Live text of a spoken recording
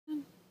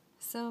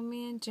So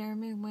me and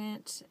Jeremy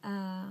went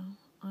on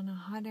a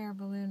hot air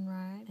balloon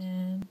ride,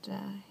 and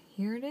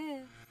here it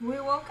is.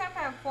 We woke up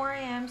at 4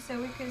 a.m.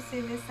 so we could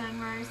see the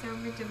sunrise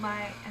over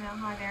Dubai in a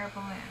hot air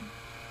balloon.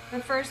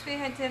 But first we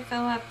had to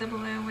fill up the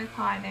balloon with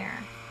hot air.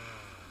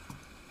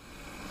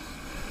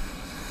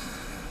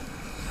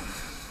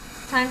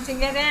 Time to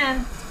get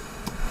in.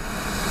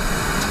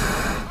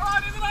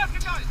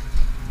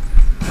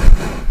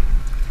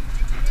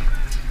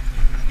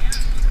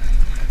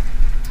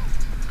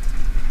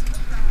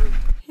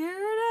 Here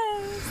it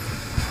is.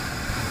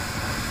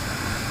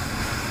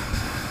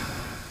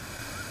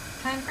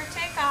 Time for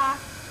takeoff.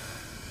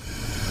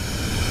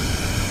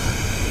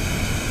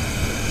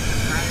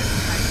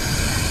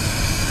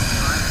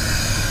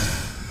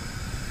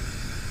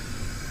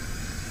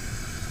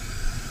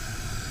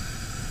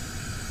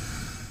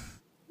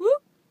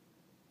 Whoop.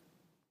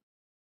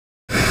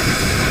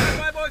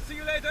 Bye boys, see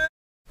you later.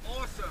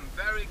 Awesome,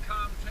 very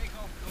calm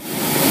takeoff.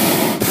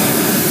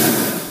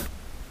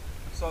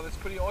 So that's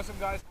pretty awesome,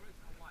 guys.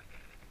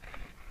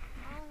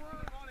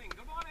 Good morning,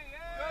 good morning.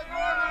 Good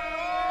morning.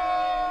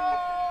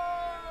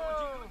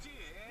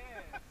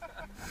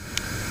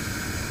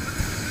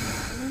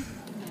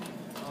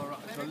 All right.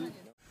 So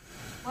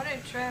What a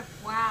trip,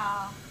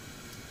 wow.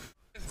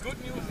 it's good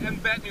news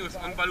and bad news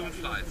on balloon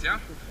flights, yeah?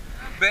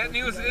 Bad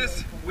news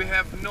is we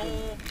have no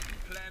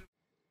plan.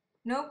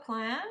 No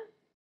plan?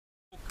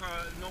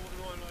 No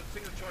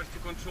single choice to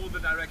control the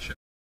direction.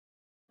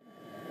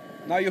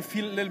 Now you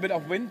feel a little bit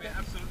of wind? We're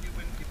absolutely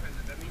wind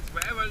dependent. That means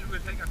wherever it will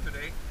take us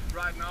today,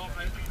 right now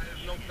I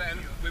have no plan,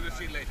 we will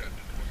see later.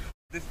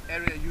 This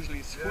area usually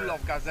is full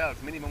of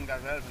gazelles, minimum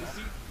gazelles. You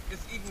see,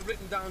 it's even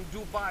written down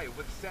Dubai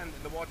with sand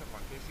in the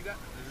waterfront. Can you see that?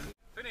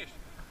 Finished.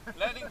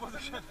 Landing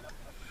position.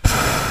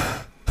 Guys,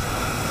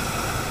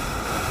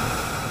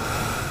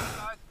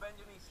 bend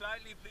your knee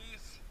slightly,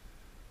 please.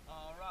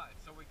 Alright,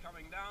 so we're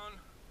coming down.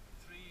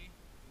 3,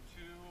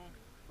 2,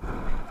 okay,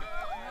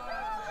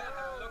 that's it.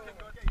 Looking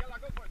good. Okay, yalla,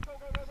 go for it. Go,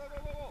 go, go, go, go,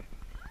 go, go.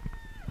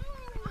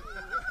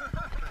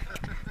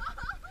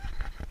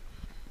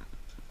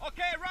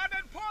 Okay, run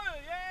and pull,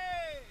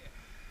 yay!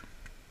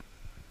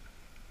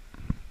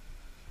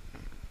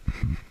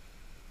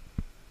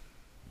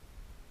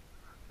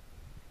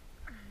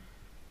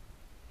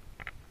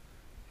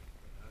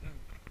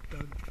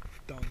 Dun,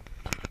 dun.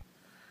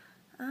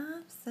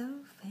 I'm so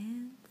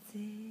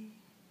fancy.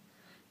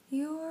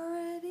 You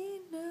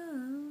already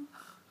know.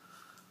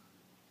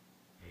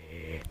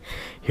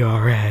 You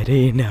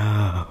already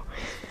know.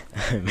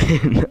 I'm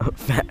in a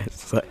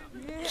fast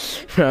lane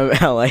from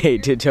LA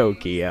to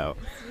Tokyo.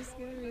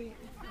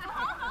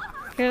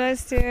 Here,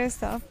 let's do a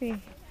selfie.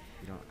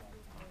 You don't.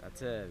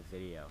 That's a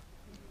video.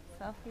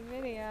 Selfie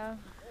video.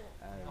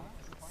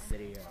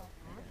 Video.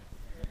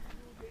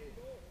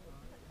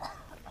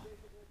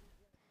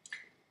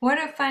 What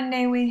a fun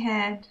day we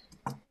had.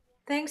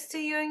 Thanks to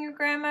you and your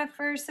grandma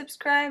for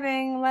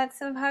subscribing.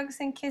 Lots of hugs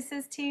and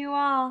kisses to you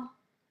all.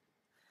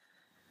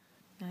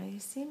 Now you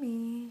see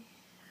me.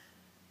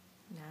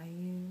 Now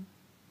you